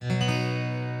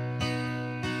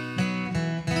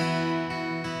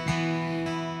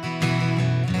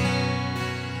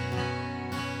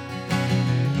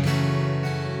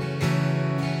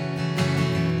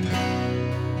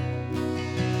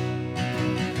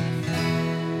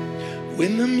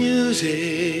When the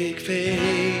music fades,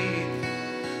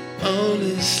 all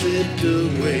is slipped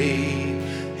away,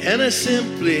 and I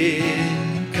simply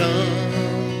come,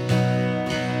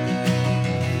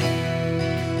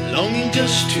 longing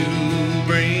just to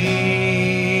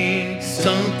bring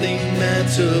something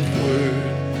that's of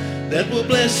worth that will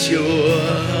bless your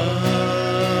heart.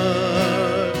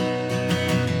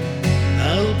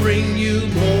 I'll bring you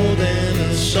more than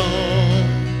a song,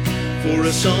 for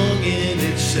a song in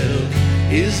itself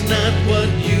is not what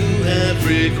you have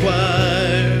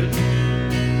required.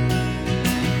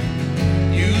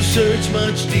 You search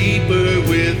much deeper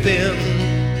within,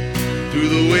 through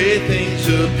the way things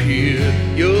appear.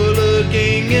 You're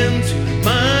looking into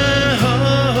my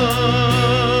heart.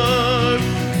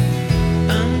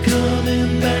 I'm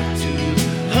coming back to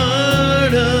the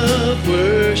heart of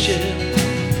worship.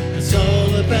 It's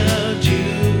all about you.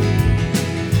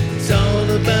 It's all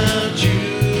about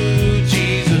you,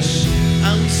 Jesus.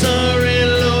 I'm sorry,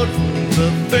 Lord, for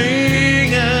the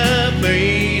thing I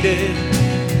made it.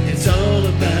 It's all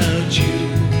about you.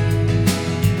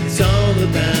 It's all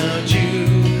about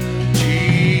you,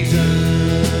 Jesus.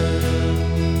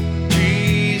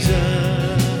 Jesus.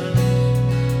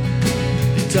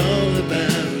 It's all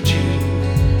about you,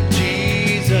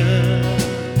 Jesus.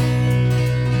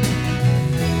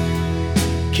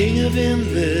 King of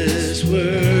endless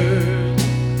words,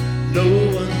 no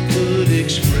one could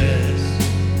express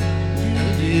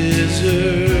or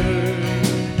deserve.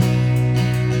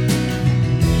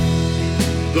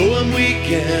 Though I'm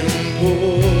weak and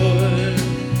poor,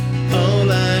 all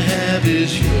I have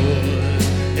is yours,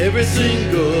 every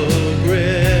single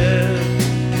breath.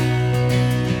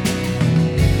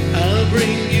 I'll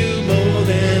bring you more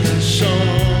than a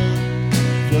song,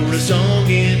 for a song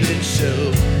in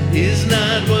itself is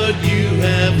not what you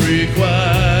have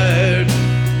required.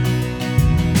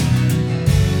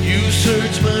 You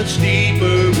search much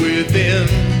deeper within,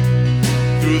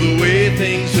 through the way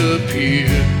things appear.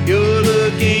 You're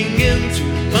looking into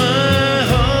my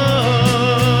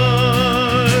heart.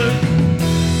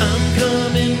 I'm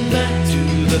coming back to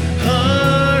the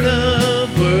heart of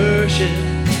worship.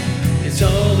 It's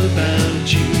all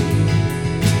about you.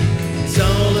 It's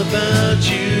all about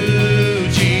you,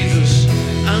 Jesus.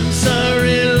 I'm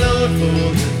sorry, Lord,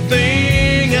 for the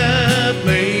thing I've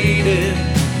made it.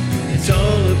 It's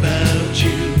all about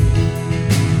you.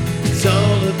 It's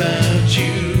all about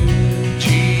you,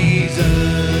 Jesus.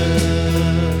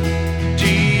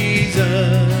 Jesus.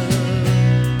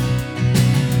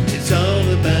 It's all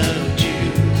about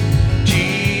you,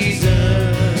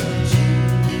 Jesus.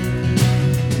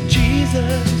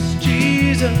 Jesus,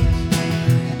 Jesus,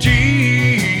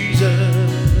 Jesus.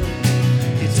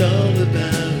 It's all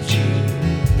about